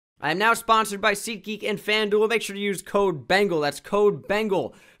I am now sponsored by SeatGeek and FanDuel. Make sure to use code BENGAL. That's code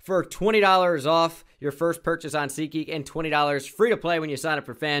BENGAL for $20 off your first purchase on SeatGeek and $20 free to play when you sign up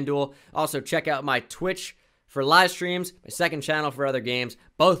for FanDuel. Also, check out my Twitch for live streams, my second channel for other games.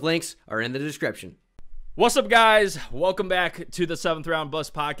 Both links are in the description. What's up, guys? Welcome back to the 7th Round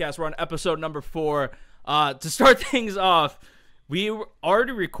Bus podcast. We're on episode number 4. To start things off, we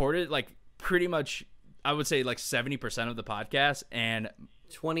already recorded pretty much, I would say 70% of the podcast, and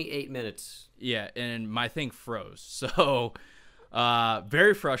 28 minutes. Yeah, and my thing froze. So,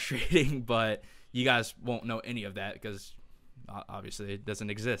 very frustrating, but you guys won't know any of that because obviously it doesn't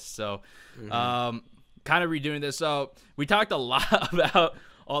exist. So, kind of redoing this. So, we talked a lot about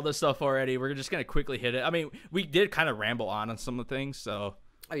all this stuff already. We're just going to quickly hit it. I mean, we did kind of ramble on some of the things, so.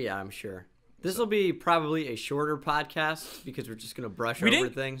 Oh, yeah, I'm sure. This will be probably a shorter podcast because we're just going to brush over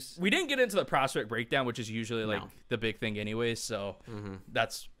things. We didn't get into the prospect breakdown, which is usually the big thing anyways, so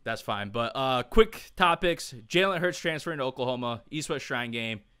that's fine. But quick topics: Jalen Hurts transferring to Oklahoma, East-West Shrine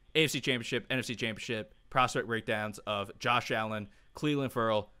Game, AFC Championship, NFC Championship, prospect breakdowns of Josh Allen, Cleveland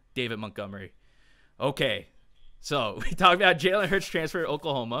Ferrell, David Montgomery. Okay, so we talked about Jalen Hurts transfer to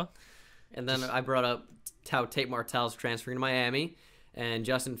Oklahoma. And then I brought up how Tate Martell's transferring to Miami. And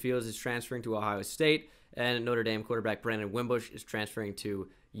Justin Fields is transferring to Ohio State, and Notre Dame quarterback Brandon Wimbush is transferring to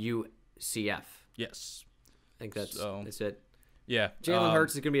UCF. Yes. I think that's it. Yeah. Jalen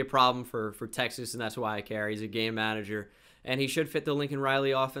Hurts is going to be a problem for Texas, and that's why I care. He's a game manager, and he should fit the Lincoln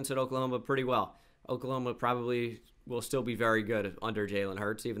Riley offense at Oklahoma pretty well. Oklahoma probably will still be very good under Jalen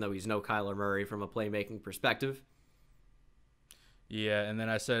Hurts, even though he's no Kyler Murray from a playmaking perspective. Yeah, and then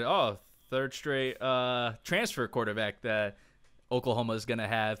I said, third straight transfer quarterback that Oklahoma is going to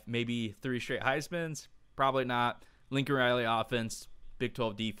have, maybe 3 straight Heismans. Probably not. Lincoln Riley offense, Big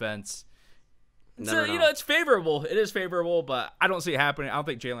 12 defense. So, it's favorable. It is favorable, but I don't see it happening. I don't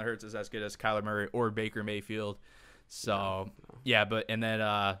think Jalen Hurts is as good as Kyler Murray or Baker Mayfield. So, yeah, but and then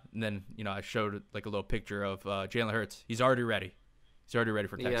I showed a little picture of Jalen Hurts. He's already ready. He's already ready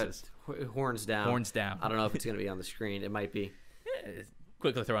for Texas. Horns down. Horns down. I don't know if it's going to be on the screen. It might be.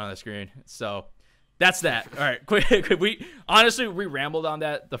 Quickly throw it on the screen. So, that's that. All right, quick. We rambled on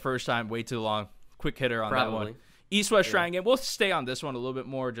that the first time way too long. Quick hitter on that one. East-West Shrine Game. We'll stay on this one a little bit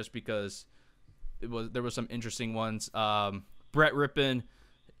more just because there was some interesting ones. Brett Rippon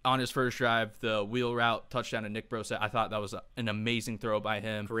on his first drive, the wheel route touchdown to Nick Brossette. I thought that was an amazing throw by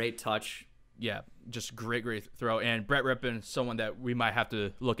him. Great touch. Yeah, just great throw. And Brett Rippon, someone that we might have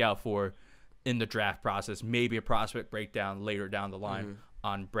to look out for in the draft process. Maybe a prospect breakdown later down the line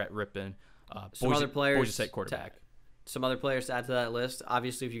on Brett Rippon. Some other players, Boise State quarterback. Some other players to add to that list.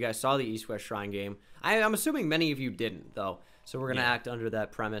 Obviously, if you guys saw the East-West Shrine Game, I'm assuming many of you didn't, though. So we're going to act under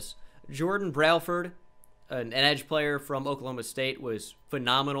that premise. Jordan Brailford, an edge player from Oklahoma State, was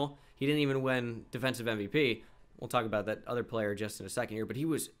phenomenal. He didn't even win Defensive MVP. We'll talk about that other player just in a second here, but he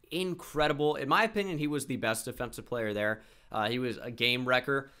was incredible. In my opinion, he was the best defensive player there. He was a game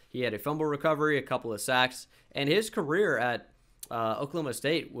wrecker. He had a fumble recovery, a couple of sacks, and his career at Oklahoma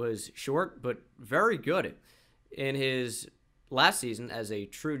State was short but very good. In his last season as a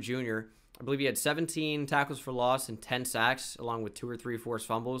true junior, I believe he had 17 tackles for loss and 10 sacks, along with 2 or 3 forced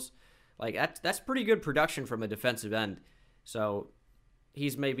fumbles. That's pretty good production from a defensive end. So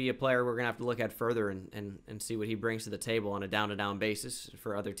he's maybe a player we're going to have to look at further and see what he brings to the table on a down-to-down basis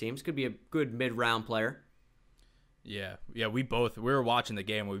for other teams. Could be a good mid-round player. Yeah, we were watching the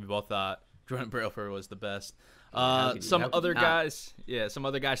game. We both thought Jordan Brailford was the best. Some other guys.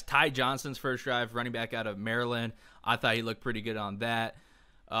 Ty Johnson's first drive, running back out of Maryland. I thought he looked pretty good on that.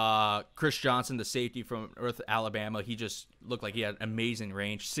 Chris Johnson, the safety from North Alabama, he just looked like he had amazing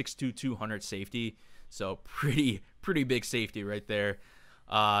range. 6'2", 200 safety. So pretty big safety right there.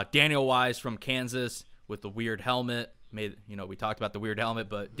 Daniel Wise from Kansas with the weird helmet. We talked about the weird helmet,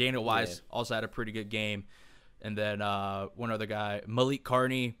 but Daniel Wise also had a pretty good game. And then one other guy, Malik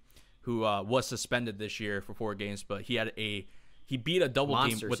Carney, who was suspended this year for 4 games, but he beat a double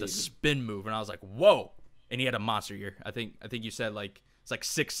team with a spin move, and I was like, whoa! And he had a monster year. I think you said it's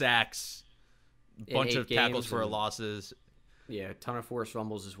 6 sacks, bunch of tackles for losses. Yeah, a ton of forced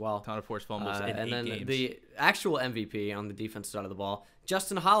fumbles as well. In and 8 then games. The actual MVP on the defensive side of the ball,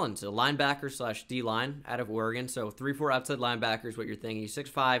 Justin Hollins, a linebacker / D-line out of Oregon. So 3-4 outside linebacker is what you're thinking. He's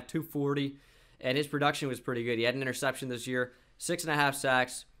 6'5", 240, and his production was pretty good. He had an interception this year, 6.5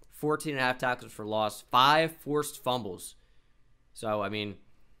 sacks, 14.5 tackles for loss, 5 forced fumbles. So, I mean,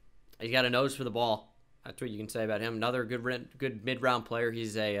 he's got a nose for the ball. That's what you can say about him. Another good mid-round player.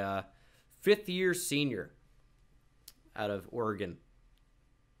 He's a fifth-year senior out of Oregon.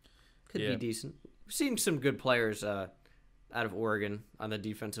 Could be decent. We've seen some good players out of Oregon on the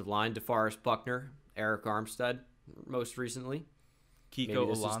defensive line. DeForest Buckner, Eric Armstead, most recently.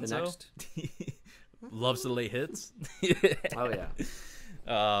 Kiko Alonso loves to lay hits. Oh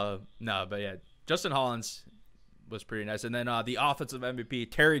yeah. No, but yeah, Justin Hollins was pretty nice. And then the offensive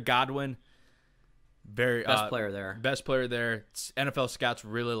MVP, Terry Godwin, best player there. Best player there. NFL scouts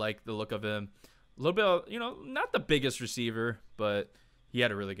really like the look of him. A little bit of, not the biggest receiver, but he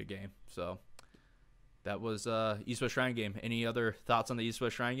had a really good game. So that was East-West Shrine game. Any other thoughts on the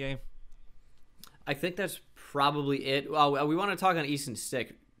East-West Shrine game? I think that's probably it. Well, we want to talk on Easton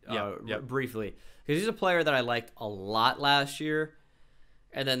Stick briefly, because he's a player that I liked a lot last year,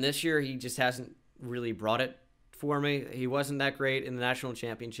 and then this year he just hasn't really brought it for me. He wasn't that great in the national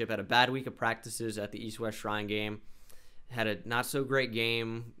championship. Had a bad week of practices at the East-West Shrine game. Had a not so great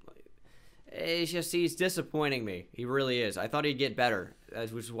game. It's just he's disappointing me. He really is. I thought he'd get better,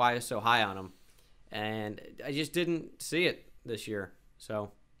 which is why I was so high on him, and I just didn't see it this year.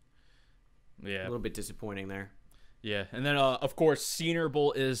 So. Yeah, a little bit disappointing there. Yeah, and then of course Senior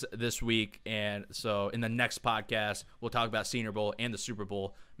Bowl is this week, and so in the next podcast we'll talk about Senior Bowl and the Super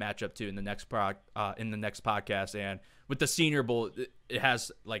Bowl matchup too in the next podcast. And with the Senior Bowl, it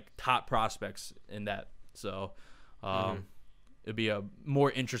has like top prospects in that, so it'll be a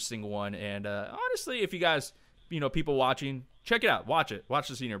more interesting one. And honestly, if you guys, people watching, check it out, watch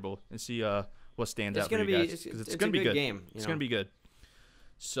the Senior Bowl and see what stands out for you guys, because it's gonna be good. Game, it's gonna be good.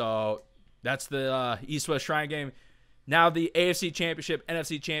 So. That's the East-West Shrine game. Now the AFC Championship,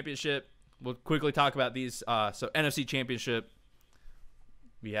 NFC Championship. We'll quickly talk about these. So NFC Championship,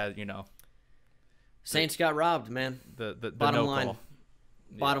 we had, Saints got robbed, man. The bottom no line. call.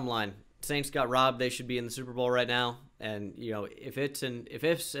 Bottom line. Saints got robbed. They should be in the Super Bowl right now. And if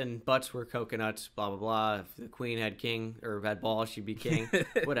ifs and buts were coconuts, blah blah blah. If the Queen had king or had ball, she'd be king.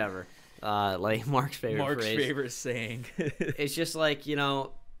 Whatever. Like Mark's favorite saying. It's just like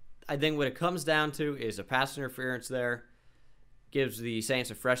I think what it comes down to is a pass interference there. Gives the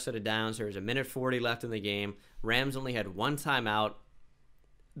Saints a fresh set of downs. There's a minute 40 left in the game. Rams only had one timeout.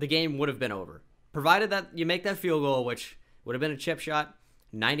 The game would have been over. Provided that you make that field goal, which would have been a chip shot.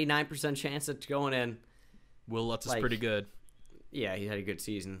 99% chance it's going in. Will Lutz is pretty good. Yeah, he had a good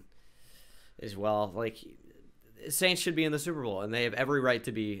season as well. Saints should be in the Super Bowl, and they have every right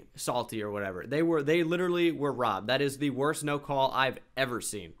to be salty or whatever. They literally were robbed. That is the worst no call I've ever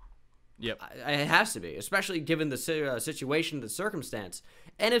seen. Yep. It has to be, especially given the situation, the circumstance.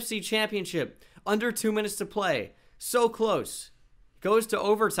 NFC Championship, under 2 minutes to play. So close. Goes to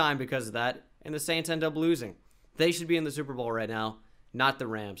overtime because of that, and the Saints end up losing. They should be in the Super Bowl right now, not the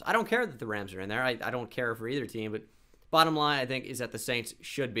Rams. I don't care that the Rams are in there. I don't care for either team, but bottom line, I think, is that the Saints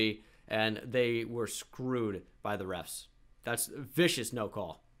should be, and they were screwed by the refs. That's a vicious no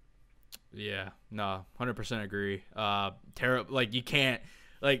call. Yeah, no, 100% agree. Terrible. You can't,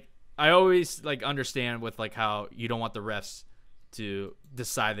 I always understand with how you don't want the refs to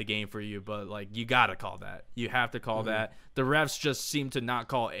decide the game for you, but you gotta call that. You have to call that. The refs just seem to not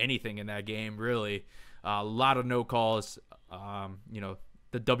call anything in that game, really. A lot of no calls.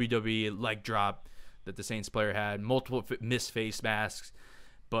 The WWE leg drop that the Saints player had, multiple missed face masks,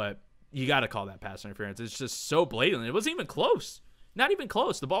 but you gotta call that pass interference. It's just so blatant. It wasn't even close. Not even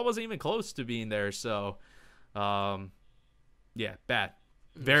close. The ball wasn't even close to being there. So, yeah, bad.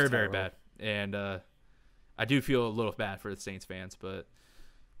 Very, very bad. And I do feel a little bad for the Saints fans, but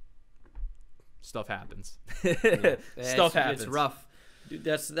stuff happens. Stuff happens. It's rough. Dude,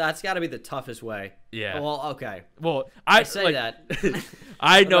 that's got to be the toughest way. Yeah. Well, okay. Well, I say that.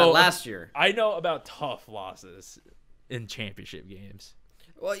 I know last year. I know about tough losses in championship games.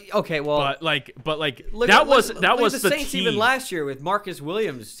 Well, okay. Well, but look that at was the Saints team. Even last year with Marcus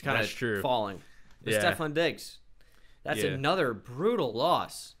Williams kind of falling. With Yeah. Stephon Diggs. That's another brutal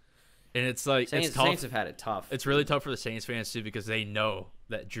loss. And it's Saints tough. Saints have had it tough. It's really tough for the Saints fans too, because they know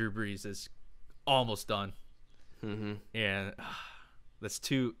that Drew Brees is almost done. Mm-hmm. And that's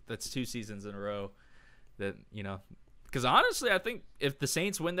two seasons in a row that, because honestly, I think if the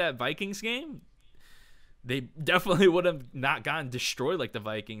Saints win that Vikings game, they definitely would have not gotten destroyed like the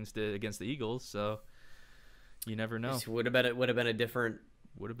Vikings did against the Eagles. So you never know. It would have been a different.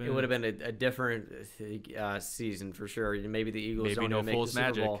 It would have been a different season for sure. Maybe the Eagles don't even make the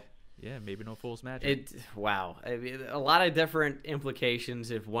Super Bowl. Yeah, maybe no Foles magic. Wow. I mean, a lot of different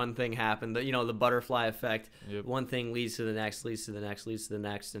implications if one thing happened. The butterfly effect. Yep. One thing leads to the next, leads to the next, leads to the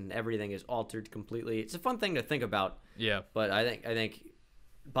next, and everything is altered completely. It's a fun thing to think about. Yeah. But I think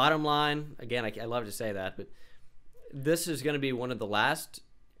bottom line, again, I love to say that, but this is going to be one of the last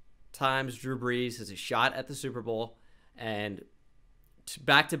times Drew Brees has a shot at the Super Bowl, and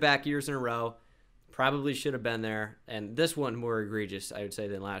back-to-back years in a row, probably should have been there, and this one more egregious, I would say,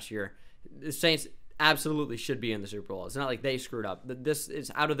 than last year. The Saints absolutely should be in the Super Bowl. It's not like they screwed up. This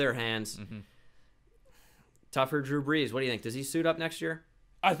is out of their hands. Mm-hmm. Tougher Drew Brees. What do you think? Does he suit up next year?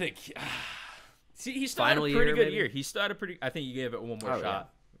 I think. See, he still had a pretty good year. He still had a pretty. I think you gave it one more shot. Yeah.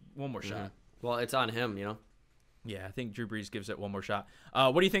 One more shot. Well, it's on him, Yeah, I think Drew Brees gives it one more shot.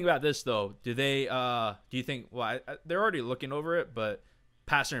 What do you think about this though? Do they? Do you think? Well, they're already looking over it, but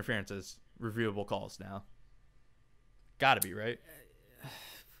pass interference is reviewable calls now. Got to be, right?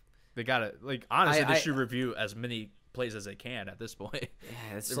 They got to, like, honestly, they should review as many plays as they can at this point.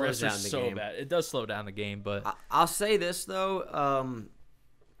 Yeah, it slows down the game. Bad. It does slow down the game, but I'll say this though.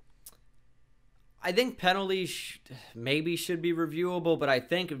 I think penalties maybe should be reviewable, but I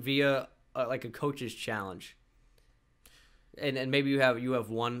think via like a coach's challenge, and maybe you have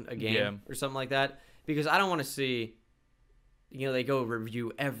one a game or something like that, because I don't want to see, they go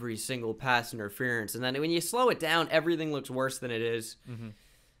review every single pass interference, and then when you slow it down, everything looks worse than it is. Mm-hmm.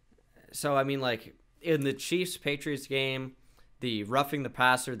 So I mean, like in the Chiefs-Patriots game, the roughing the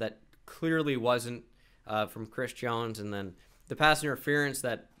passer that clearly wasn't from Chris Jones, and then the pass interference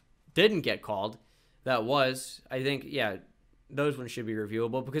that didn't get called. That was, I think, those ones should be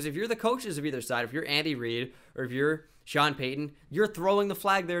reviewable, because if you're the coaches of either side, if you're Andy Reid or if you're Sean Payton, you're throwing the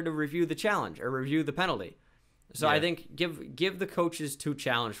flag there to review the challenge or review the penalty. So I think give the coaches 2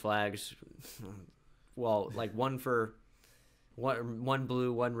 challenge flags. Well, like one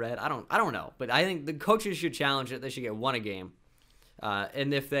blue, one red. I don't know, but I think the coaches should challenge it. They should get 1 a game,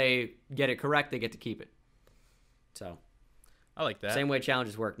 and if they get it correct, they get to keep it. So I like that. Same way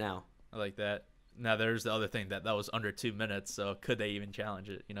challenges work now. I like that. Now there's the other thing that was under 2 minutes, so could they even challenge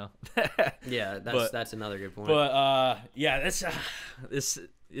it? Yeah, that's another good point. But that's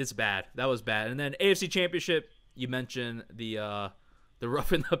it's bad. That was bad. And then AFC Championship, you mentioned the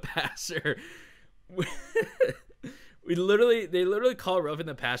roughing the passer. They literally call roughing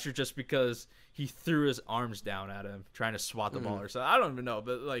the passer just because he threw his arms down at him trying to swat the ball or something. I don't even know,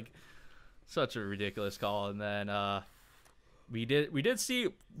 but like such a ridiculous call. And then we did see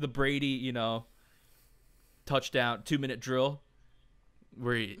the Brady, touchdown 2-minute drill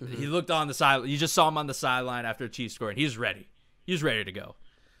where he looked on the side. You just saw him on the sideline after the Chiefs scored, and he's ready to go.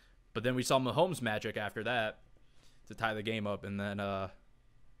 But then we saw Mahomes' magic after that to tie the game up, and then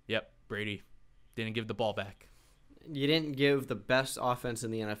Brady didn't give the ball back. You didn't give the best offense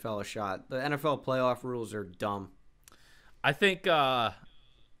in the NFL a shot. The NFL playoff rules are dumb. I think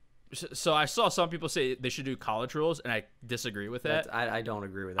so I saw some people say they should do college rules, and I disagree with that. I don't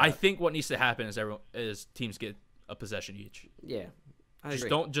agree with that. I think what needs to happen is teams get a possession each. Yeah, just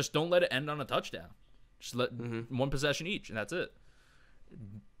don't let it end on a touchdown. Just let 1 possession each, and that's it.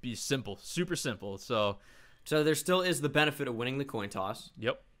 Be simple, super simple. So there still is the benefit of winning the coin toss.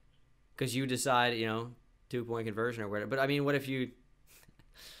 Yep. Because you decide, 2-point conversion or whatever. But I mean, what if you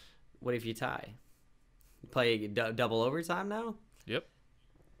tie? You play double overtime now? Yep.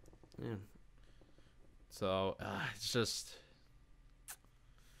 Yeah. So it's just,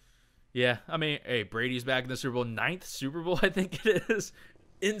 I mean, hey, Brady's back in the Super Bowl, 9th Super Bowl, I think it is.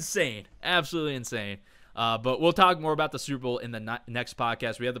 Insane, absolutely insane. But we'll talk more about the Super Bowl in the next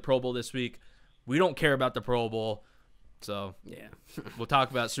podcast. We have the Pro Bowl this week. We don't care about the Pro Bowl, so we'll talk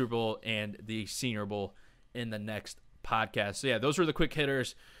about Super Bowl and the Senior Bowl in the next podcast. So those were the quick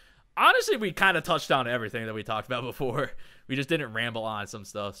hitters. Honestly, we kind of touched on everything that we talked about before. We just didn't ramble on some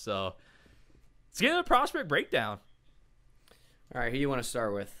stuff. So let's get into the prospect breakdown. All right, who do you want to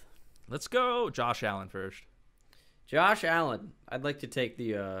start with? Let's go Josh Allen first. Josh Allen. I'd like to take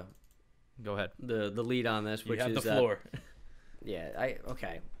the go ahead. The lead on this, which you have is the floor.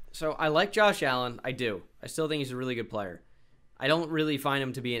 Okay. So I like Josh Allen. I do. I still think he's a really good player. I don't really find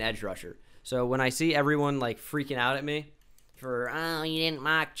him to be an edge rusher. So when I see everyone like freaking out at me for, you didn't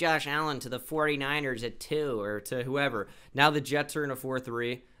mock Josh Allen to the 49ers at 2 or to whoever. Now the Jets are in a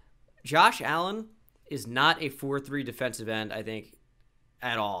 4-3. Josh Allen is not a 4-3 defensive end, I think,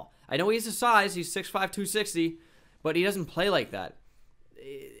 at all. I know he's a size. He's 6'5", 260, but he doesn't play like that.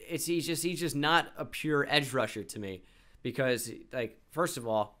 He's just not a pure edge rusher to me because, like, first of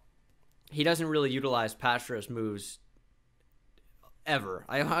all, he doesn't really utilize pass rush moves ever.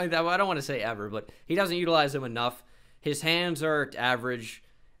 I don't want to say ever, but he doesn't utilize them enough. His hands are average,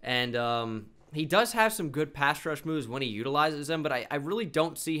 and he does have some good pass rush moves when he utilizes them, but I really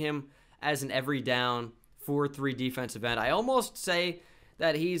don't see him as an every down 4-3 defensive end. I almost say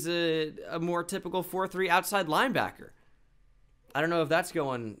that he's a more typical 4-3 outside linebacker. I don't know if that's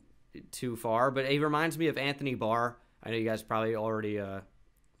going too far, but he reminds me of Anthony Barr. I know you guys probably already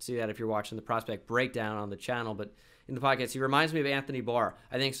see that if you're watching the prospect breakdown on the channel, but in the podcast, he reminds me of Anthony Barr.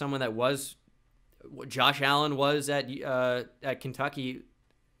 I think someone that was Josh Allen was at Kentucky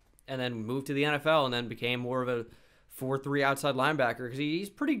and then moved to the NFL and then became more of a 4-3 outside linebacker because he's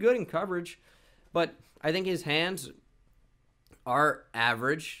pretty good in coverage. But I think his hands are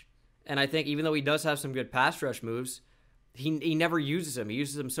average. And I think even though he does have some good pass rush moves, he never uses them. He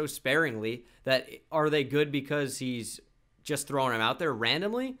uses them so sparingly that are they good because he's just throwing them out there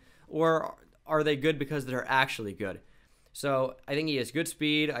randomly? Or are they good because they're actually good? So I think he has good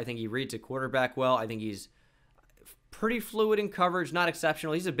speed. I think he reads a quarterback well. I think he's pretty fluid in coverage, not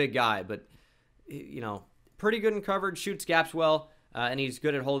exceptional. He's a big guy, but, pretty good in coverage, shoots gaps well, and he's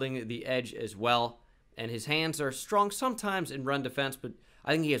good at holding the edge as well. And his hands are strong sometimes in run defense, but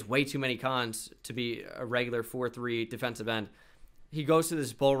I think he has way too many cons to be a regular 4-3 defensive end. He goes to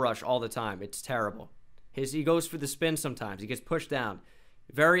this bull rush all the time. It's terrible. He goes for the spin sometimes. He gets pushed down.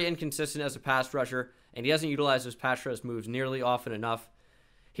 Very inconsistent as a pass rusher, and he doesn't utilize those pass rush moves nearly often enough.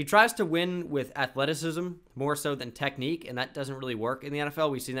 He tries to win with athleticism more so than technique, and that doesn't really work in the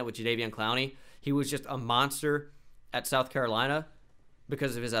NFL. We've seen that with Jadeveon Clowney. He was just a monster at South Carolina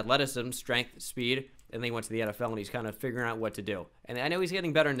because of his athleticism, strength, speed, and then he went to the NFL, and he's kind of figuring out what to do. And I know he's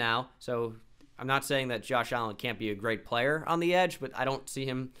getting better now, so I'm not saying that Josh Allen can't be a great player on the edge, but I don't see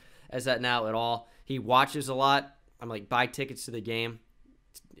him as that now at all. He watches a lot. I'm like, buy tickets to the game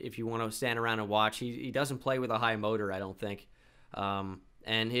if you want to stand around and watch. He doesn't play with a high motor, I don't think.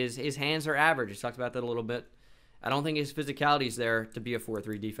 And his hands are average. I talked about that a little bit. I don't think his physicality is there to be a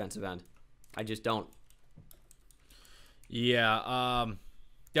 4-3 defensive end. I just don't. Yeah,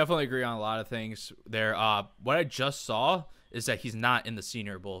 definitely agree on a lot of things there. What I just saw is that he's not in the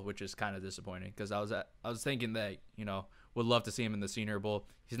Senior Bowl, which is kind of disappointing because I was thinking that would love to see him in the Senior Bowl.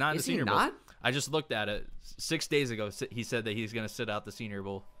 He's not in the Senior Bowl. I just looked at it 6 days ago. He said that he's going to sit out the Senior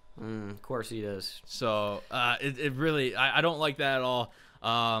Bowl. Of course he does. So it really I don't like that at all.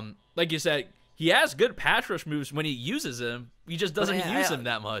 Like you said, he has good pass rush moves when he uses them. He just doesn't use them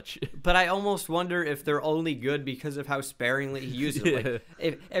that much. But I almost wonder if they're only good because of how sparingly he uses them.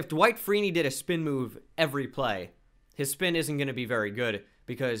 Like, if Dwight Freeney did a spin move every play, his spin isn't going to be very good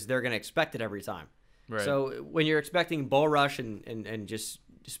because they're going to expect it every time. Right. So when you're expecting bull rush and just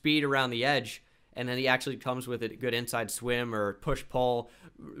speed around the edge, and then he actually comes with a good inside swim or push pull,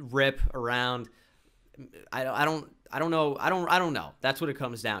 rip around, I don't know. That's what it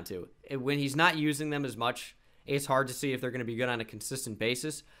comes down to. When he's not using them as much, it's hard to see if they're going to be good on a consistent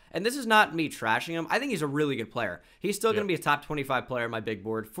basis. And this is not me trashing him. I think he's a really good player. He's still going to be a top 25 player on my big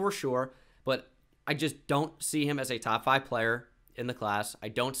board for sure, but I just don't see him as a top 5 player in the class. I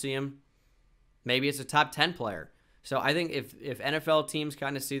don't see him. Maybe it's a top 10 player. So I think if NFL teams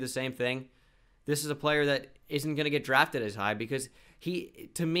kind of see the same thing, this is a player that isn't going to get drafted as high because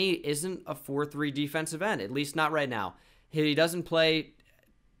he, to me, isn't a 4-3 defensive end, at least not right now. He doesn't play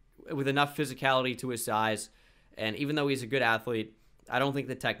with enough physicality to his size, and even though he's a good athlete, I don't think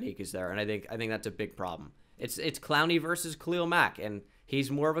the technique is there, and I think that's a big problem. It's Clowney versus Khalil Mack, and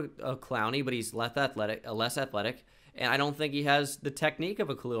he's more of a Clowney, but he's less athletic, and I don't think he has the technique of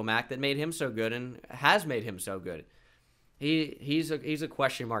a Khalil Mack that made him so good and has made him so good. He's a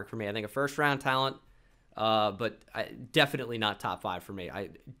question mark for me. I think a first-round talent, but definitely not top 5 for me.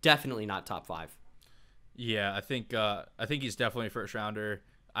 Definitely not top 5. Yeah, I think he's definitely a first-rounder.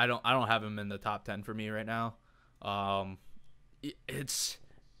 I don't have him in the top 10 for me right now. It's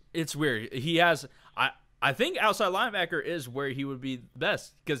weird. He has I think outside linebacker is where he would be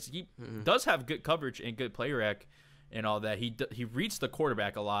best because he does have good coverage and good play rec and all that. He reads the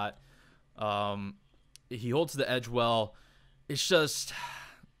quarterback a lot. He holds the edge well. It's just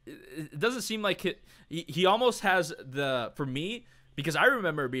it doesn't seem like he almost has for me, because I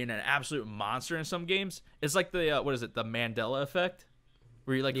remember being an absolute monster in some games. It's like the the Mandela effect,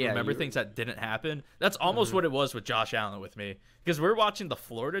 where you remember things that didn't happen. That's almost what it was with Josh Allen with me, because we're watching the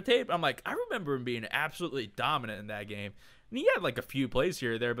Florida tape. I'm like, I remember him being absolutely dominant in that game, and he had a few plays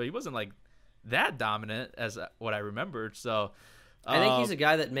here or there, but he wasn't that dominant as what I remembered. So I think he's a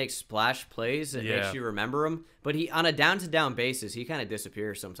guy that makes splash plays and makes you remember him, but he on a down-to-down basis, he kind of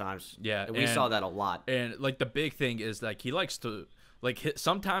disappears sometimes. Yeah, and we saw that a lot. And the big thing is he likes to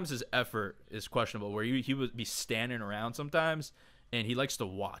sometimes his effort is questionable, where he would be standing around sometimes, and he likes to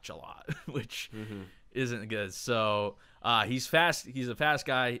watch a lot, which isn't good. So he's fast. He's a fast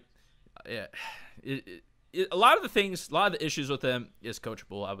guy. Yeah, a lot of the issues with him is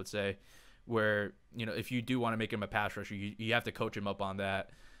coachable, I would say. Where if you do want to make him a pass rusher, you have to coach him up on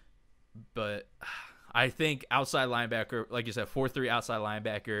that. But I think outside linebacker, like you said, 4-3 outside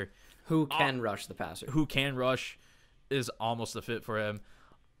linebacker who can rush the passer, who can rush, is almost a fit for him.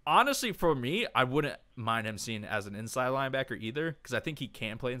 honestly, for me, I wouldn't mind him seen as an inside linebacker either, because I think he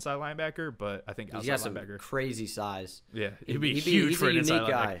can play inside linebacker, but I think outside linebacker, crazy size. Yeah, he'd be huge for an inside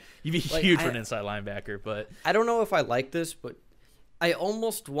linebacker. He'd be huge for an inside linebacker, but I don't know if I like this, but I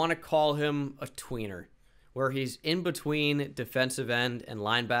almost want to call him a tweener, where he's in between defensive end and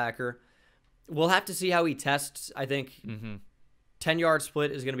linebacker. We'll have to see how he tests. I think 10-yard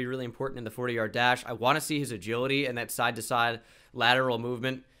split is going to be really important in the 40-yard dash. I want to see his agility and that side-to-side lateral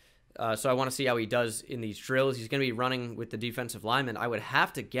movement. So I want to see how he does in these drills. He's going to be running with the defensive lineman. I would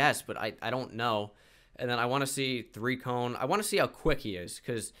have to guess, but I don't know. And then I want to see 3-cone. I want to see how quick he is,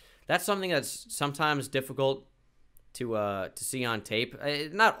 because that's something that's sometimes difficult to see on tape.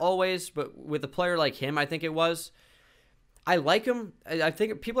 Not always, but with a player like him, I think it was. I like him. I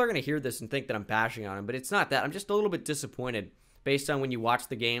think people are going to hear this and think that I'm bashing on him, but it's not that. I'm just a little bit disappointed based on when you watch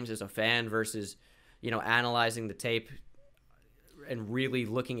the games as a fan versus, analyzing the tape and really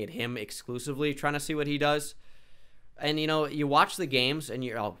looking at him exclusively, trying to see what he does. And, you watch the games and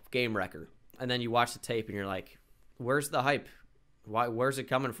you're, game wrecker. And then you watch the tape and you're like, where's the hype? Where's it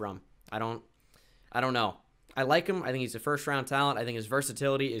coming from? I don't know. I like him. I think he's a first-round talent. I think his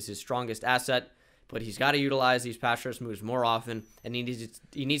versatility is his strongest asset. But he's got to utilize these pass rush moves more often, and he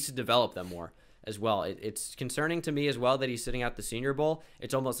needs to develop them more as well. It's concerning to me as well that he's sitting out the Senior Bowl.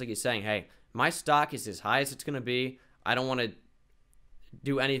 It's almost like he's saying, hey, my stock is as high as it's going to be. I don't want to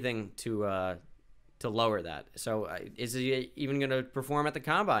do anything to lower that. So is he even going to perform at the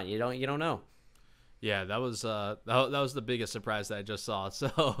Combine? You don't know. Yeah, that was the biggest surprise that I just saw.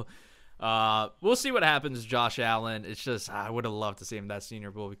 So we'll see what happens, Josh Allen. It's just I would have loved to see him that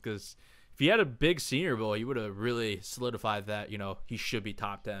Senior Bowl, because if he had a big Senior Bowl, he would have really solidified that, he should be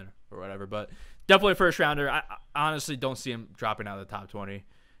top 10 or whatever. But definitely a first rounder. I honestly don't see him dropping out of the top 20.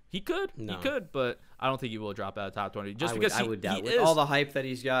 He could, but I don't think he will drop out of the top 20. Just because I would doubt with all the hype that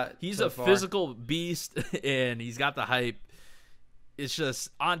he's got. He's so a far. physical beast, and he's got the hype. It's just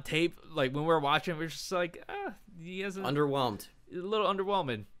on tape, like when we're watching, we're just like, he hasn't underwhelmed. A little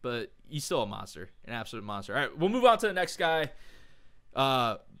underwhelming, but he's still a monster, an absolute monster. All right, we'll move on to the next guy.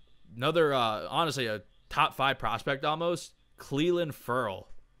 Another, honestly, a top 5 prospect almost, Clelin Ferrell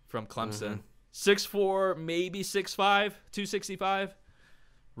from Clemson. 6'4", maybe 6'5", 265,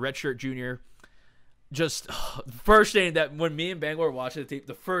 redshirt junior. Just first thing that when me and Bengal were watching the tape,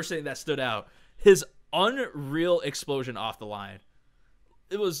 the first thing that stood out, his unreal explosion off the line.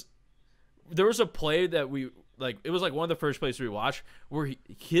 There was a play that it was like one of the first plays we watched where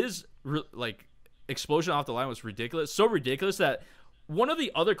his explosion off the line was ridiculous. So ridiculous that one of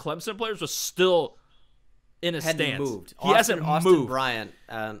the other Clemson players was still in a stance. Moved. He hasn't moved. Austin Bryant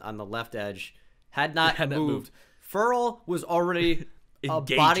on the left edge had not moved. Ferrell was already a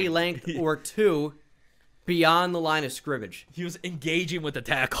body length or two beyond the line of scrimmage. He was engaging with the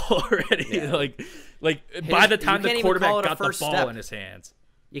tackle already. Yeah. By the time the quarterback got the ball in his hands.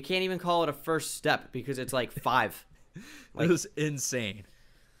 You can't even call it a first step because it's like 5. It was insane.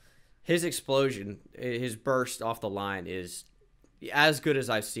 His explosion, his burst off the line is as good as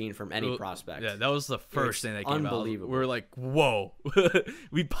I've seen from any prospect. Yeah, that was the first thing that came out. Unbelievable. We were like, whoa.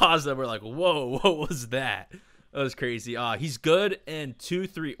 We paused and we're like, whoa, what was that? That was crazy. He's good in 2,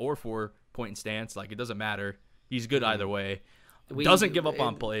 3, or 4 point stance. It doesn't matter. He's good either way. Doesn't give up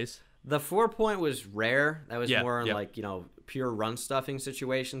on plays. The 4-point was rare. That was more in pure run stuffing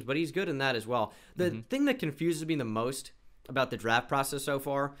situations, but he's good in that as well. The thing that confuses me the most about the draft process so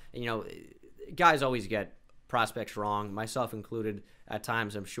far, guys always get prospects wrong, myself included at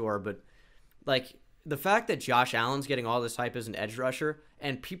times, I'm sure, but the fact that Josh Allen's getting all this hype as an edge rusher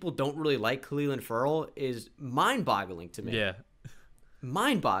and people don't really like Clelin Ferrell is mind-boggling to me. Yeah.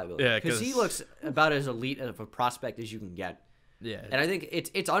 Mind-boggling. Yeah, because he looks about as elite of a prospect as you can get. Yeah. And I think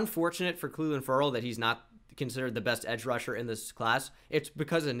it's unfortunate for Clelin Ferrell that he's not considered the best edge rusher in this class. It's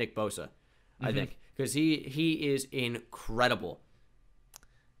because of Nick Bosa, I think, because he is incredible.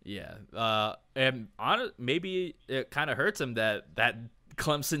 Yeah. And maybe it kind of hurts him that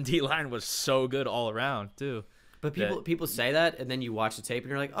Clemson D-line was so good all around, too. But people say that, and then you watch the tape, and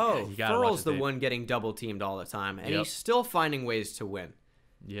you're like, oh, Ferrell's the one getting double-teamed all the time, and he's still finding ways to win.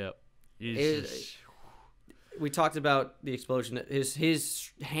 Yep. We talked about the explosion.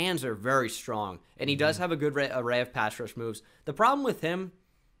 His hands are very strong, and he does have a good array of pass rush moves. The problem with him,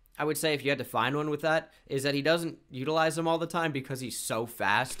 I would say if you had to find one with that, is that he doesn't utilize them all the time because he's so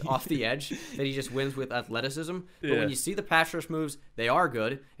fast off the edge that he just wins with athleticism. But when you see the pass rush moves, they are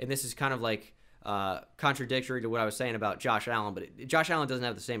good, and this is kind of like contradictory to what I was saying about Josh Allen, but Josh Allen doesn't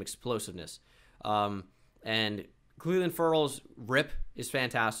have the same explosiveness. And Clelin Ferrell's rip is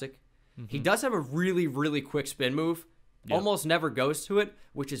fantastic. He does have a really, really quick spin move, Almost never goes to it,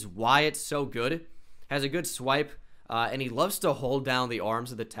 which is why it's so good. Has a good swipe, and he loves to hold down the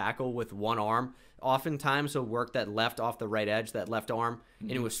arms of the tackle with one arm. Oftentimes, he'll work that left off the right edge, that left arm,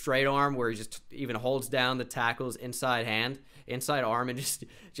 into a straight arm where he just even holds down the tackle's inside arm, and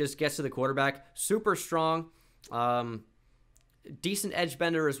just gets to the quarterback. Super strong. Decent edge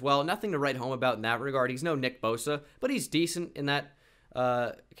bender as well. Nothing to write home about in that regard. He's no Nick Bosa, but he's decent in that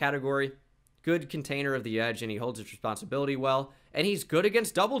category. Good container of the edge, and he holds his responsibility well. And he's good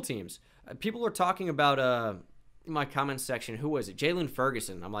against double teams. People are talking about in my comments section, who was it? Jalen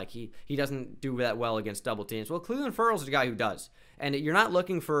Ferguson. I'm like, he doesn't do that well against double teams. Well, Cleveland Ferrell's the guy who does. And you're not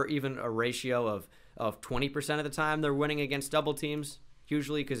looking for even a ratio of 20% of the time they're winning against double teams,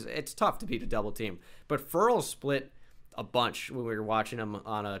 usually, because it's tough to beat a double team. But Ferrell split a bunch when we were watching him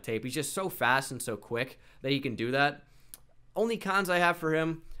on a tape. He's just so fast and so quick that he can do that. Only cons I have for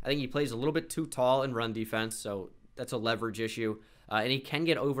him, I think he plays a little bit too tall in run defense, so that's a leverage issue. And he can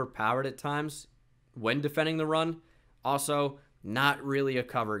get overpowered at times when defending the run. Also, not really a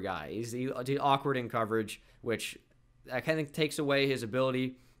cover guy. He's awkward in coverage, which I kind of takes away his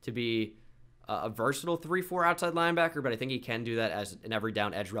ability to be a versatile 3-4 outside linebacker, but I think he can do that as an every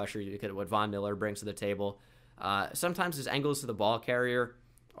down edge rusher. You look at what Von Miller brings to the table. Sometimes his angles to the ball carrier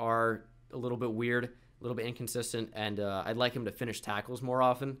are a little bit weird, a little bit inconsistent, and I'd like him to finish tackles more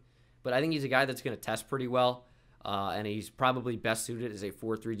often. But I think he's a guy that's going to test pretty well. And he's probably best suited as a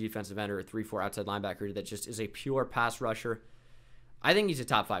 4-3 defensive end or a 3-4 outside linebacker that just is a pure pass rusher. I think he's a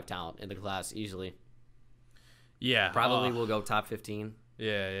top 5 talent in the class easily. Yeah. Probably will go top 15.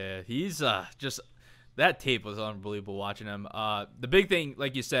 Yeah. He's just that tape was unbelievable watching him. The big thing,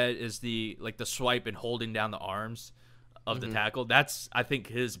 like you said, is the swipe and holding down the arms of the tackle. That's, I think,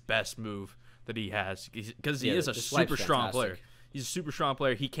 his best move that he has because he is a super strong player. He's a super strong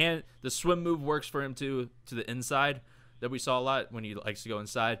player. The swim move works for him to the inside that we saw a lot when he likes to go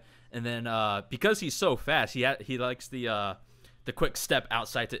inside. And then because he's so fast, he likes the quick step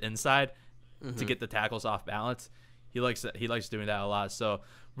outside to inside to get the tackles off balance. He likes doing that a lot. So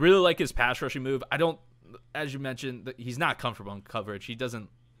really like his pass rushing move. As you mentioned, he's not comfortable in coverage. He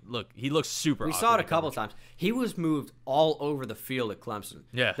looks super. We saw it a couple of times. He was moved all over the field at Clemson.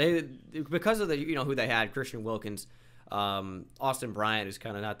 Yeah. Because of who they had, Christian Wilkins. Austin Bryant is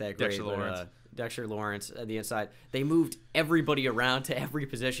kind of not that great. Dexter Lawrence at the inside. They moved everybody around to every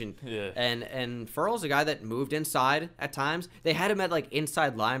position. Yeah. And Ferrell's a guy that moved inside at times. They had him at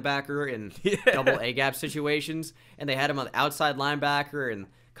inside linebacker in double A gap situations, and they had him on the outside linebacker and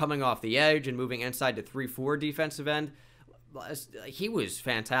coming off the edge and moving inside to 3-4 defensive end. He was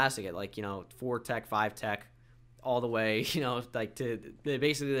fantastic at 4 tech, 5 tech. All the way, to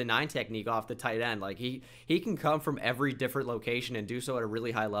basically the 9 technique off the tight end. He can come from every different location and do so at a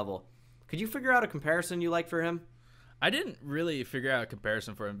really high level. Could you figure out a comparison you like for him? I didn't really figure out a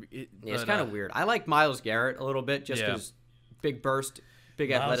comparison for him. It's kind of weird. I like Myles Garrett a little bit just because big burst,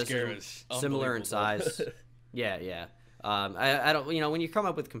 big athleticism, similar in size. Yeah. I don't. When you come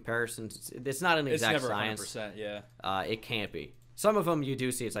up with comparisons, it's not an exact never science. 100%, yeah. It can't be. Some of them you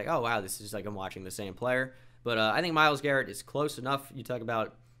do see. It's like, oh wow, this is like I'm watching the same player. But I think Myles Garrett is close enough. You talk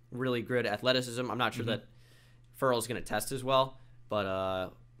about really good athleticism. I'm not sure that Ferrell's going to test as well. But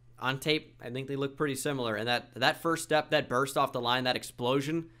on tape, I think they look pretty similar. And that first step, that burst off the line, that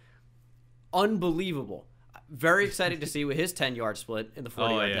explosion, unbelievable. Very excited to see with his 10-yard split in the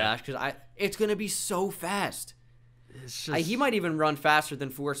 40-yard dash because it's going to be so fast. He might even run faster than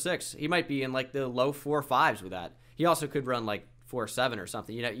 4.6. He might be in the low 4.5s with that. He also could run 4.7 or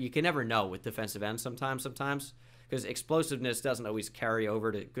something. You can never know with defensive ends sometimes because explosiveness doesn't always carry over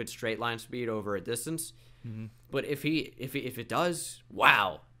to good straight line speed over a distance. But if it does,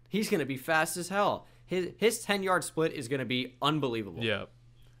 wow, he's going to be fast as hell. His 10-yard split is going to be unbelievable. Yeah.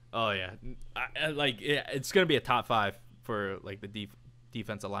 Oh yeah. It's going to be a top 5 for the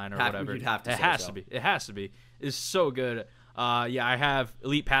defensive line or whatever. You'd have to. It has to be. It's so good. I have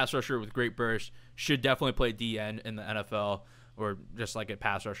elite pass rusher with great burst. Should definitely play DN in the NFL. Or just a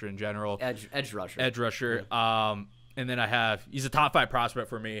pass rusher in general. Edge rusher. Yeah. And then he's a top 5 prospect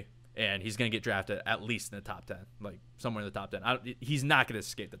for me, and he's going to get drafted at least in the top 10, somewhere in the top 10. He's not going to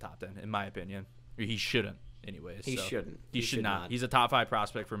escape the top 10, in my opinion. He shouldn't, anyways. He shouldn't. He should not. He's a top 5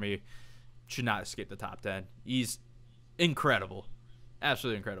 prospect for me. Should not escape the top 10. He's incredible.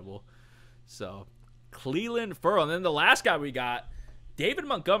 Absolutely incredible. So, Cleveland Ferrell. And then the last guy we got, David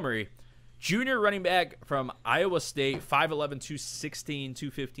Montgomery. Junior running back from Iowa State, 5'11", 216,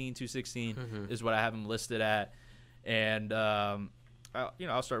 215, 216 is what I have him listed at. And, I'll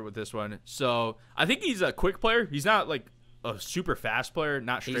start with this one. So I think he's a quick player. He's not a super fast player,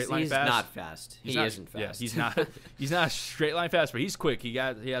 not straight line fast. He's not fast. He isn't fast. Yeah, he's not. He's not straight line fast, but he's quick. He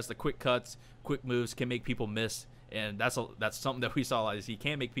has the quick cuts, quick moves, can make people miss, and that's something that we saw a lot. Is he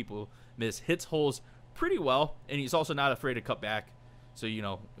can make people miss, hits holes pretty well, and he's also not afraid to cut back. So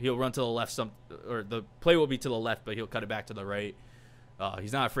he'll run to the left, or the play will be to the left, but he'll cut it back to the right.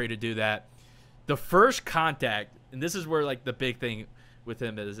 He's not afraid to do that. The first contact, and this is where like the big thing with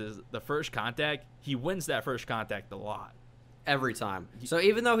him is the first contact. He wins that first contact a lot. Every time. So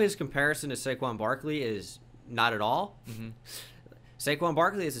even though his comparison to Saquon Barkley is not at all, Saquon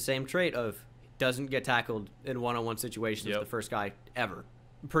Barkley has the same trait of doesn't get tackled in one-on-one situations the first guy ever,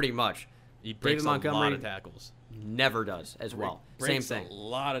 pretty much. He breaks David Montgomery a lot of tackles. Never does as well. Same thing. A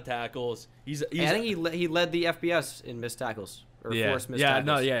lot of tackles. I think he led the FBS in missed tackles or forced missed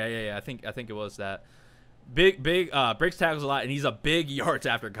tackles. I think it was that. Big breaks tackles a lot, and he's a big yards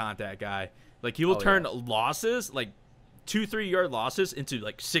after contact guy. Like he will turn losses, like 2-3 yard losses, into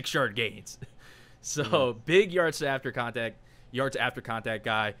like 6-yard gains. So big yards after contact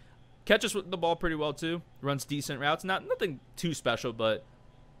guy. Catches the ball pretty well too. Runs decent routes. Nothing too special, but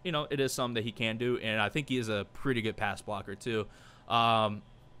it is something that he can do, and I think he is a pretty good pass blocker too.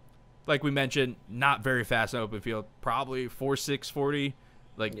 Like we mentioned, not very fast in open field. Probably 4.6 40.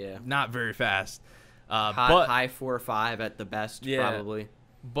 Not very fast. High 4.5 at the best, probably.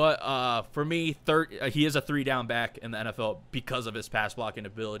 But for me, he is a 3-down back in the NFL because of his pass blocking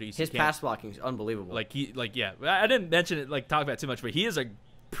abilities. His pass blocking is unbelievable. I didn't mention it, talk about it too much, but he is a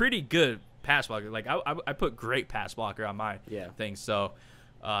pretty good pass blocker. I put great pass blocker on my thing. So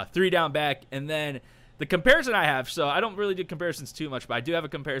 3-down back, and then the comparison I have. So I don't really do comparisons too much, but I do have a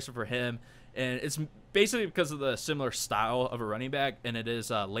comparison for him, and it's basically because of the similar style of a running back, and it is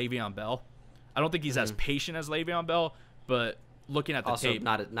Le'Veon Bell. I don't think he's as patient as Le'Veon Bell, but looking at the tape,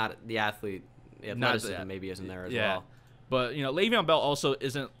 not the athlete, athleticism maybe isn't there as well. But Le'Veon Bell also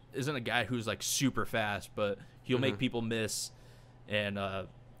isn't a guy who's like super fast, but he'll make people miss, and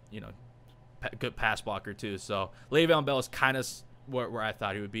good pass blocker too. So Le'Veon Bell is kind of where I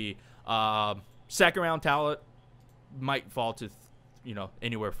thought he would be. Second round talent might fall to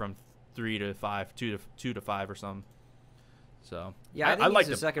anywhere from 3 to 5, 2 to 5 or something. So I think he's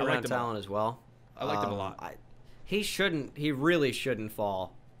a second round talent as well. I liked him a lot. He really shouldn't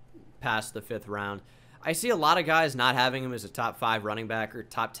fall past the 5th round. I see a lot of guys not having him as a top 5 running back or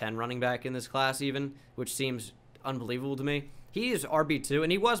top 10 running back in this class even, which seems unbelievable to me. He is RB2,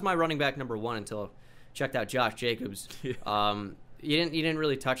 and he was my running back number 1 until I checked out Josh Jacobs. You didn't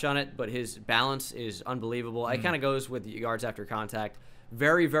really touch on it, but his balance is unbelievable. It kind of goes with yards after contact.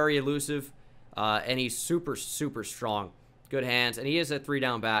 Very, very elusive, and he's super, super strong. Good hands, and he is a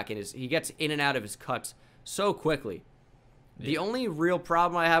 3-down back, and he gets in and out of his cuts so quickly. The only real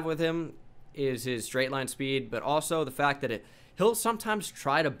problem I have with him is his straight line speed, but also the fact that he'll sometimes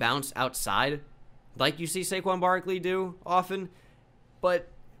try to bounce outside, like you see Saquon Barkley do often, but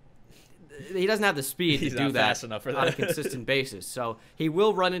he doesn't have the speed to do that on a consistent basis. So he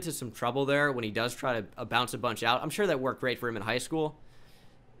will run into some trouble there when he does try to bounce a bunch out. I'm sure that worked great for him in high school,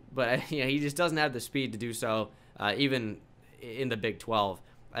 but he just doesn't have the speed to do so, even in the Big 12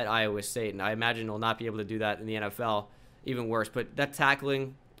 at Iowa State, and I imagine he'll not be able to do that in the NFL. Even worse, but that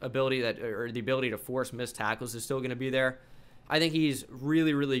tackling ability, or the ability to force missed tackles, is still going to be there. I think he's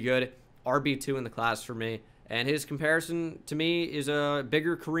really, really good. RB2 in the class for me, and his comparison to me is a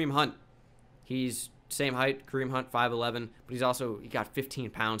bigger Kareem Hunt. He's same height, Kareem Hunt, 5'11", but he got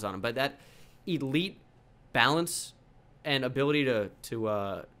 15 pounds on him. But that elite balance and ability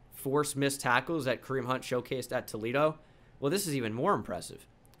to force missed tackles that Kareem Hunt showcased at Toledo, well, this is even more impressive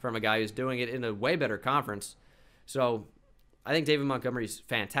from a guy who's doing it in a way better conference. So I think David Montgomery's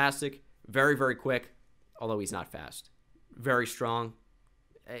fantastic, very, very quick, although he's not fast. Very strong.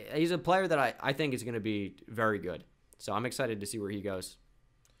 He's a player that I think is going to be very good. So I'm excited to see where he goes.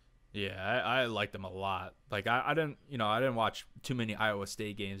 Yeah, I liked him a lot. I didn't watch too many Iowa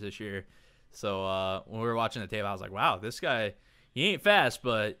State games this year. So when we were watching the tape, I was like, wow, this guy, he ain't fast,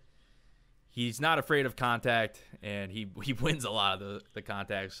 but he's not afraid of contact, and he wins a lot of the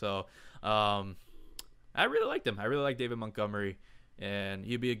contact. So I really liked him. I really like David Montgomery, and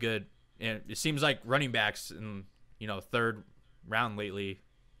he'd be a good. And it seems like running backs in 3rd round lately,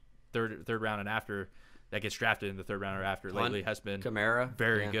 third round and after, that gets drafted in the 3rd round or after lately has been Kamara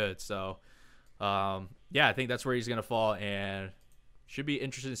very good. So I think that's where he's gonna fall, and should be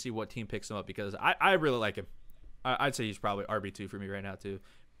interesting to see what team picks him up, because I really like him. I'd say he's probably RB2 for me right now too.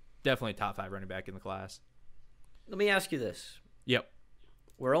 Definitely top 5 running back in the class. Let me ask you this. Yep.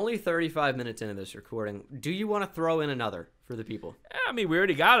 We're only 35 minutes into this recording. Do you want to throw in another for the people. I mean, we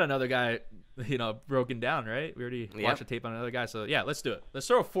already got another guy, broken down, right? We already watched the tape on another guy. So, yeah, let's do it. Let's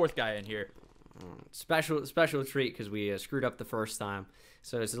throw a fourth guy in here. Special treat because we screwed up the first time.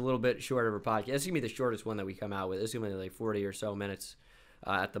 So it's a little bit shorter of a podcast. It's going to be the shortest one that we come out with. It's going to be like 40 or so minutes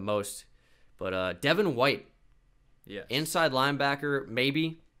at the most. But Devin White, inside linebacker,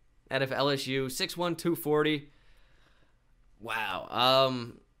 maybe, out of LSU, 6'1", 240. Wow.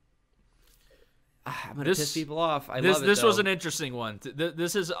 I'm going to piss people off. I love it, This though. was an interesting one.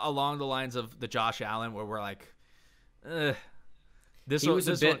 This is along the lines of the Josh Allen where we're like, He was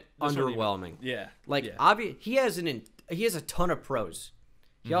a bit underwhelming. He has a ton of pros.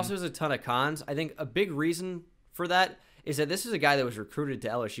 He also has a ton of cons. I think a big reason for that is that this is a guy that was recruited to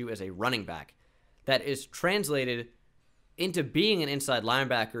LSU as a running back that is translated into being an inside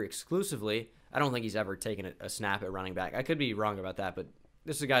linebacker exclusively. I don't think he's ever taken a snap at running back. I could be wrong about that, but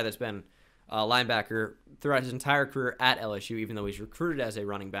this is a guy that's been a linebacker throughout his entire career at LSU, even though he's recruited as a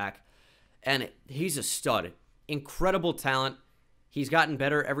running back. And he's a stud. Incredible talent. He's gotten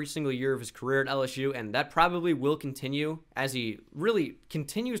better every single year of his career at LSU, and that probably will continue as he really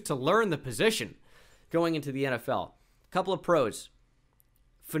continues to learn the position going into the NFL. A couple of pros.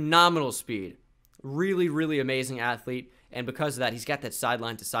 Phenomenal speed. Really, really amazing athlete. And because of that, he's got that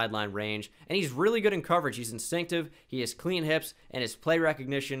sideline-to-sideline range. And he's really good in coverage. He's instinctive. He has clean hips. And his play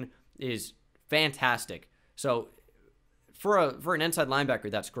recognition is fantastic. So for an inside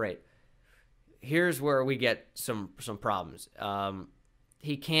linebacker, that's great. Here's where we get some problems.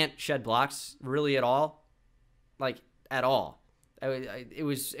 He can't shed blocks really at all. Like, at all. It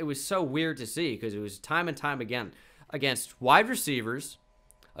was so weird to see because it was time and time again against wide receivers,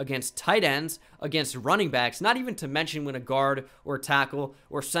 against tight ends, against running backs, not even to mention when a guard or tackle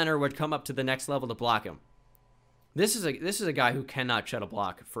or center would come up to the next level to block him. This is a guy who cannot shed a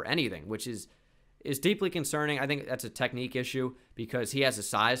block for anything, which is deeply concerning. I think that's a technique issue because he has the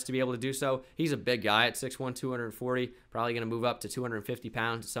size to be able to do so. He's a big guy at 6'1", 240, probably going to move up to 250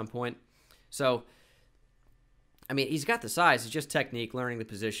 pounds at some point. So, I mean, he's got the size. It's just technique, learning the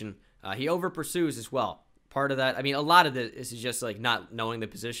position. He over-pursues as well. Part of that, I mean, a lot of this is just like not knowing the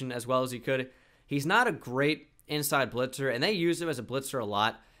position as well as he could. He's not a great inside blitzer, and they used him as a blitzer a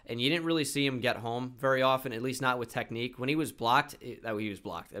lot, and you didn't really see him get home very often, at least not with technique. When he was blocked, he was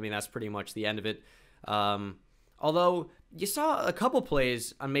blocked. I mean, that's pretty much the end of it. Although you saw a couple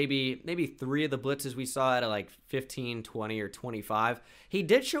plays on maybe three of the blitzes we saw at like 15, 20, or 25. He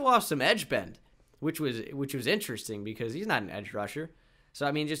did show off some edge bend, which was interesting because he's not an edge rusher. So,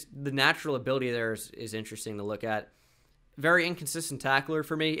 I mean, just the natural ability there is interesting to look at. Very inconsistent tackler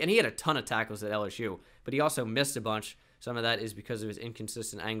for me, and he had a ton of tackles at LSU, but he also missed a bunch. Some of that is because of his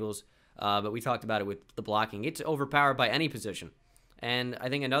inconsistent angles, but we talked about it with the blocking. It's overpowered by any position. And I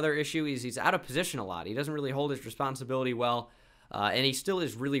think another issue is he's out of position a lot. He doesn't really hold his responsibility well, and he still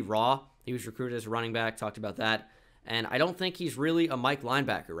is really raw. He was recruited as a running back, talked about that. And I don't think he's really a Mike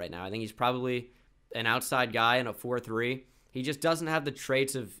linebacker right now. I think he's probably an outside guy in a 4-3. He just doesn't have the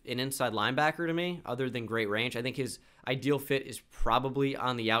traits of an inside linebacker to me, other than great range. I think his ideal fit is probably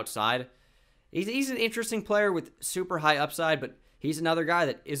on the outside. He's an interesting player with super high upside, but he's another guy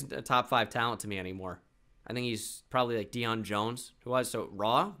that isn't a top 5 talent to me anymore. I think he's probably like Deion Jones, who was so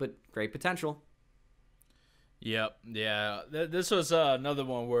raw, but great potential. Yep, yeah. This was another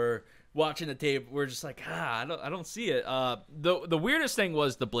one where watching the tape, we're just like, I don't see it. The weirdest thing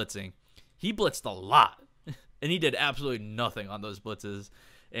was the blitzing. He blitzed a lot. And he did absolutely nothing on those blitzes,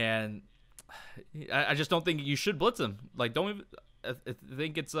 and I just don't think you should blitz him. Like, I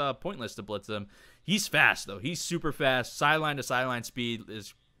think it's pointless to blitz him. He's fast though. He's super fast. Sideline to sideline speed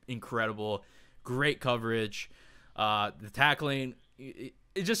is incredible. Great coverage. The tackling. It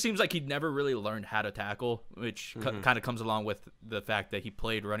just seems like he'd never really learned how to tackle, which kind of comes along with the fact that he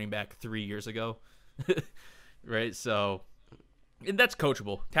played running back 3 years ago, right? So, and that's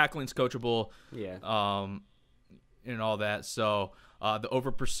coachable. Tackling's coachable. Yeah. And all that. So the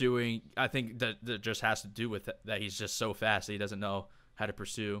over pursuing, I think that just has to do with that he's just so fast that he doesn't know how to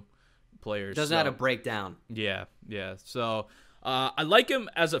pursue players. Doesn't know how to break down. Yeah. So I like him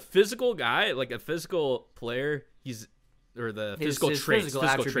as a physical guy, like a physical player. His physical traits, physical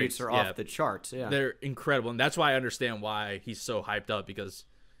attributes are off the charts. Yeah, they're incredible, and that's why I understand why he's so hyped up because,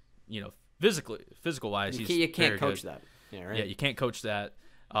 physical wise, you can't coach that. Yeah, right. Yeah, you can't coach that.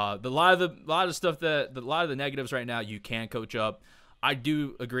 A lot of the negatives right now you can coach up. I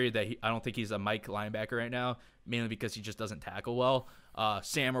do agree that I don't think he's a Mike linebacker right now, mainly because he just doesn't tackle well.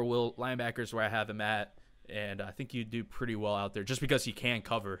 Sam or Will linebackers where I have him at, and I think you do pretty well out there just because he can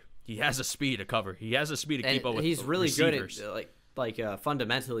cover. He has a speed to cover. He has a speed to keep up with. He's really receivers. good at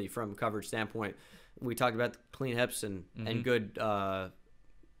fundamentally from coverage standpoint. We talked about the clean hips and good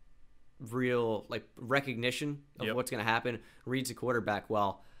real like recognition of what's going to happen. Reads the quarterback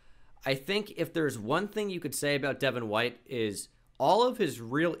well. I think if there's one thing you could say about Devin White is all of his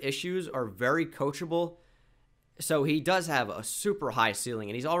real issues are very coachable. So he does have a super high ceiling,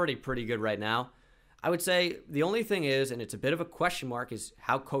 and he's already pretty good right now. I would say the only thing is, and it's a bit of a question mark, is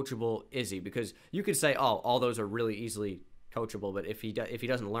how coachable is he? Because you could say, oh, all those are really easily coachable, but if he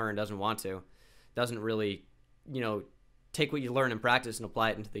doesn't learn, doesn't want to, doesn't really, take what you learn in practice and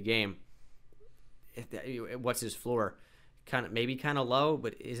apply it into the game, what's his floor? Maybe kind of low,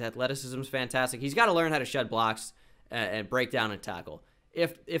 but his athleticism is fantastic. He's got to learn how to shed blocks and break down and tackle.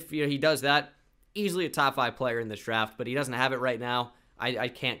 If he does that, easily a top 5 player in this draft, but he doesn't have it right now. I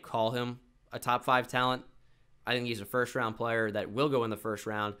can't call him a top 5 talent. I think he's a first-round player that will go in the first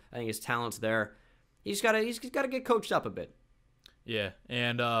round. I think his talent's there. He's got to get coached up a bit. Yeah,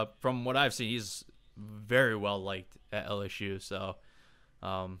 and from what I've seen, he's very well liked at LSU. So,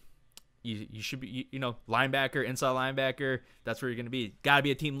 you should be, linebacker, inside linebacker. That's where you're going to be. Got to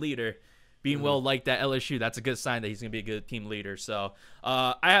be a team leader. Being well liked at LSU, that's a good sign that he's going to be a good team leader. So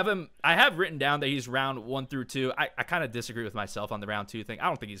I have written down that he's round 1 through 2. I kind of disagree with myself on the round 2 thing. I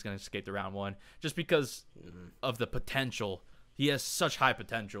don't think he's going to escape the round 1 just because of the potential. He has such high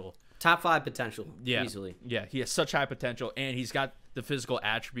potential. Top 5 potential, easily. Yeah, he has such high potential, and he's got the physical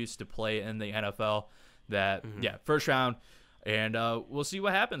attributes to play in the NFL that, first round. And we'll see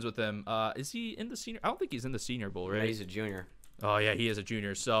what happens with him. Is he in the senior? I don't think he's in the Senior Bowl, right? Yeah, he's a junior. Oh, yeah, he is a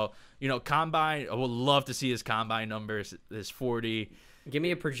junior. So, combine, I would love to see his combine numbers, his 40. Give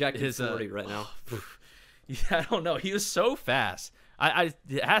me a projected 40 right now. Yeah, I don't know. He was so fast.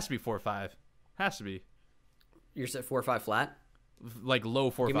 It has to be 4.5. Has to be. You're set 4.5 flat? Like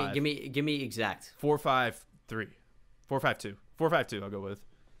low 4.5. Give me exact. 4.53. 4.52. 4.52 I'll go with.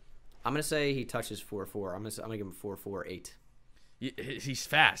 I'm going to say he touches 4.4. I'm going to give him 4.48. He's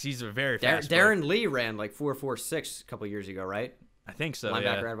fast. He's a very fast Darren Lee ran like 4.46 a couple years ago, right? I think so.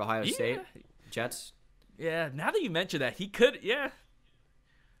 Linebacker out of Ohio State. Jets. Yeah. Now that you mention that, he could. Yeah.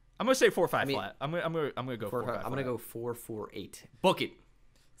 I'm gonna say 4.5 flat. I'm gonna go 4.5. I'm gonna go 4.48. Book it.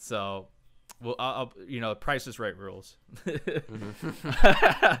 So, well, I'll Price is Right rules.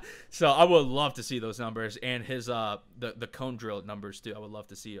 So I would love to see those numbers and his the cone drill numbers too. I would love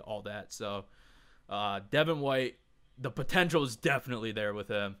to see all that. So, Devin White. The potential is definitely there with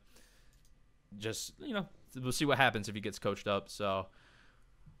him. Just, we'll see what happens if he gets coached up. So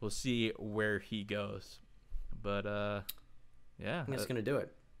we'll see where he goes. But, yeah. I think that's going to do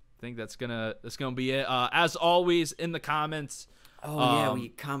it. I think that's gonna be it. As always, in the comments. Oh, we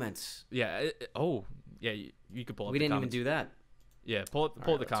comments. Yeah. You could pull up we the didn't comments. even do that. Yeah, pull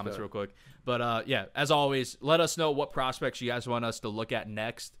up the comments real quick. But, yeah, as always, let us know what prospects you guys want us to look at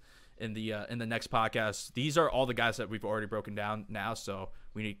next. In the next podcast. These are all the guys that we've already broken down now, so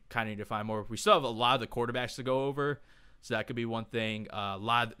we need to find more. We still have a lot of the quarterbacks to go over, so that could be one thing.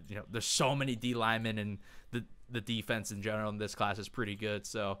 There's so many D linemen, and the defense in general in this class is pretty good.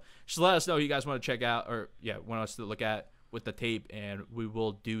 So just let us know who you guys want to check out, or want us to look at with the tape, and we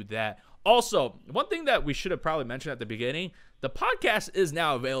will do that. Also, one thing that we should have probably mentioned at the beginning: the podcast is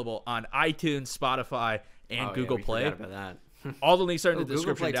now available on iTunes, Spotify, and Google Play. Forgot about that. All the links are in the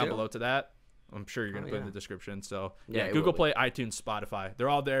description down too? below to that. I'm sure you're going to put in the description. So, Yeah, Google Play, iTunes, Spotify. They're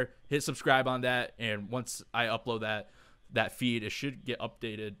all there. Hit subscribe on that. And once I upload that feed, it should get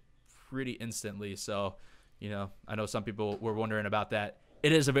updated pretty instantly. So, I know some people were wondering about that.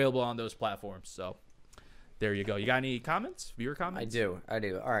 It is available on those platforms. So, there you go. You got any comments? Viewer comments? I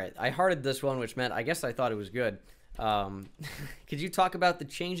do. All right. I hearted this one, which meant I guess I thought it was good. Could you talk about the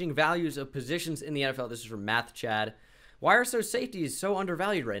changing values of positions in the NFL? This is from Math Chad. Why are safeties so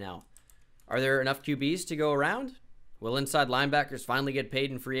undervalued right now? Are there enough QBs to go around? Will inside linebackers finally get paid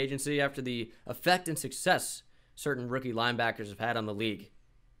in free agency after the effect and success certain rookie linebackers have had on the league?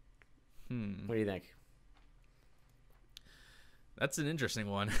 What do you think? That's an interesting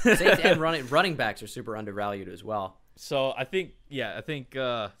one. Safety and running backs are super undervalued as well. So I think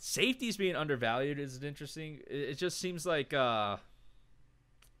safeties being undervalued is interesting. It just seems like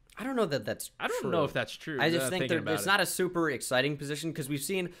I don't know that's true. I don't know if that's true. I just think it's not a super exciting position because we've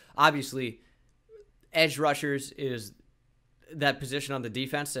seen, obviously, edge rushers is that position on the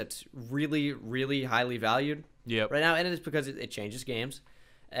defense that's really, really highly valued right now. And it's because it changes games.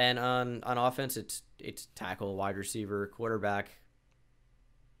 And on offense, it's tackle, wide receiver, quarterback,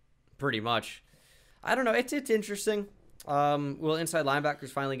 pretty much. I don't know. It's interesting. Will inside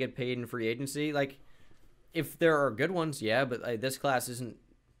linebackers finally get paid in free agency? Like, if there are good ones, yeah, but this class isn't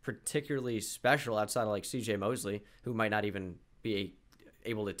particularly special outside of like CJ Mosley, who might not even be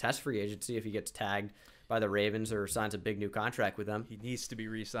able to test free agency if he gets tagged by the Ravens or signs a big new contract with them. He needs to be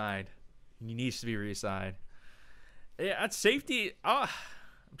re-signed. Yeah, at safety, I'm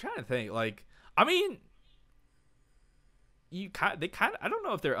trying to think. Like, I mean, I don't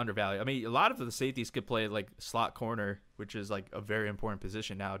know if they're undervalued. I mean, a lot of the safeties could play like slot corner, which is like a very important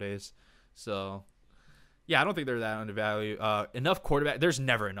position nowadays. So, yeah, I don't think they're that undervalued. Enough quarterback. There's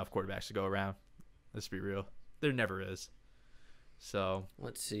never enough quarterbacks to go around. Let's be real. There never is. So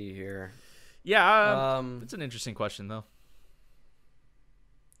let's see here. Yeah, it's an interesting question though.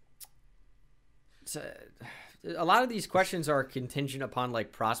 A lot of these questions are contingent upon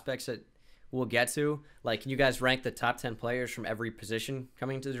like prospects that we'll get to. Like, can you guys rank the top 10 players from every position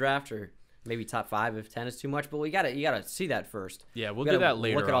coming to the draft, or maybe top 5 if 10 is too much? But you gotta see that first. Yeah, we'll do that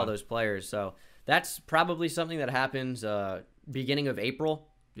later. Look at all those players. So that's probably something that happens beginning of April.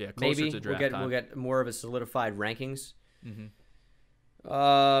 Yeah, closer maybe to draft time. We'll get more of a solidified rankings.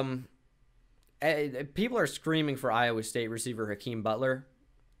 People are screaming for Iowa State receiver Hakeem Butler.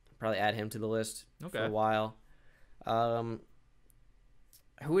 Probably add him to the list for a while.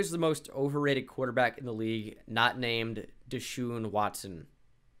 Who is the most overrated quarterback in the league? Not named Deshaun Watson.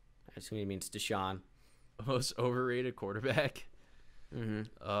 I assume he means Deshaun. Most overrated quarterback?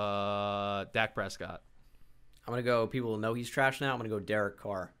 Dak Prescott. I'm going to go, people know he's trash now. I'm going to go Derek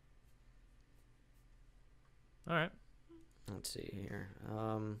Carr. All right. Let's see here.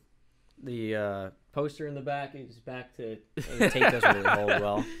 The poster in the back is back to tape doesn't really hold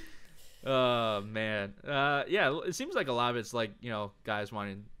well. Oh, man. Yeah, it seems like a lot of it's like, you know, guys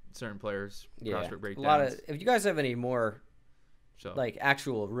wanting certain players. Prospect breakdowns. A lot of, if you guys have any more like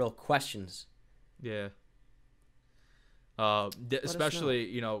actual real questions. Yeah. Especially,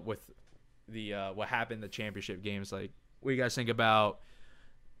 you know, with the what happened in the championship games, like what do you guys think about,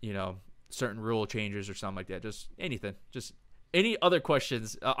 you know, certain rule changes or something like that? Just anything. Just any other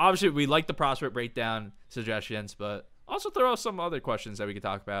questions. Obviously, we like the prospect breakdown suggestions, but also throw out some other questions that we could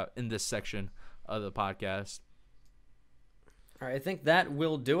talk about in this section of the podcast. All right, I think that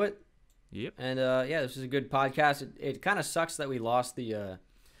will do it. Yep. And yeah, this is a good podcast. It kind of sucks that we lost the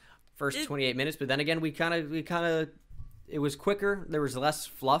first 28 minutes, but then again, we kind of it was quicker. There was less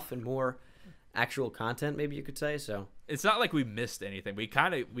fluff and more actual content, maybe you could say. So it's not like we missed anything. We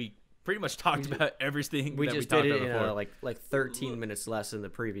pretty much talked about everything. We just did it in like 13 minutes less than the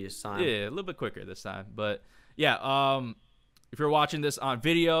previous time. Yeah, a little bit quicker this time. But yeah, if you're watching this on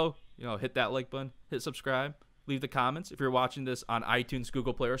video, you know, hit that like button, hit subscribe, leave the comments. If you're watching this on iTunes,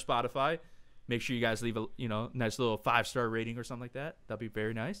 Google Play, or Spotify, make sure you guys leave a nice little 5-star rating or something like that. That'd be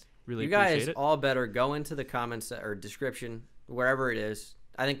very nice. Really appreciate it. You guys all better go into the comments or description, wherever it is.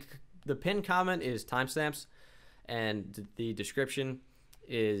 I think the pinned comment is timestamps, and the description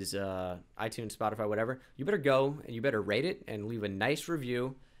is iTunes, Spotify, whatever. You better go and you better rate it and leave a nice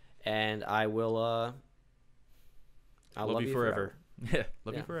review, and I will I'll love you forever. Yeah,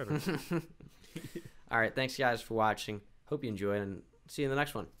 love you forever. All right, thanks guys for watching. Hope you enjoyed, and see you in the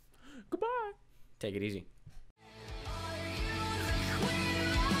next one. Goodbye. Take it easy.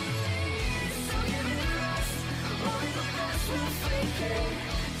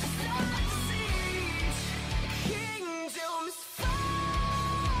 We'll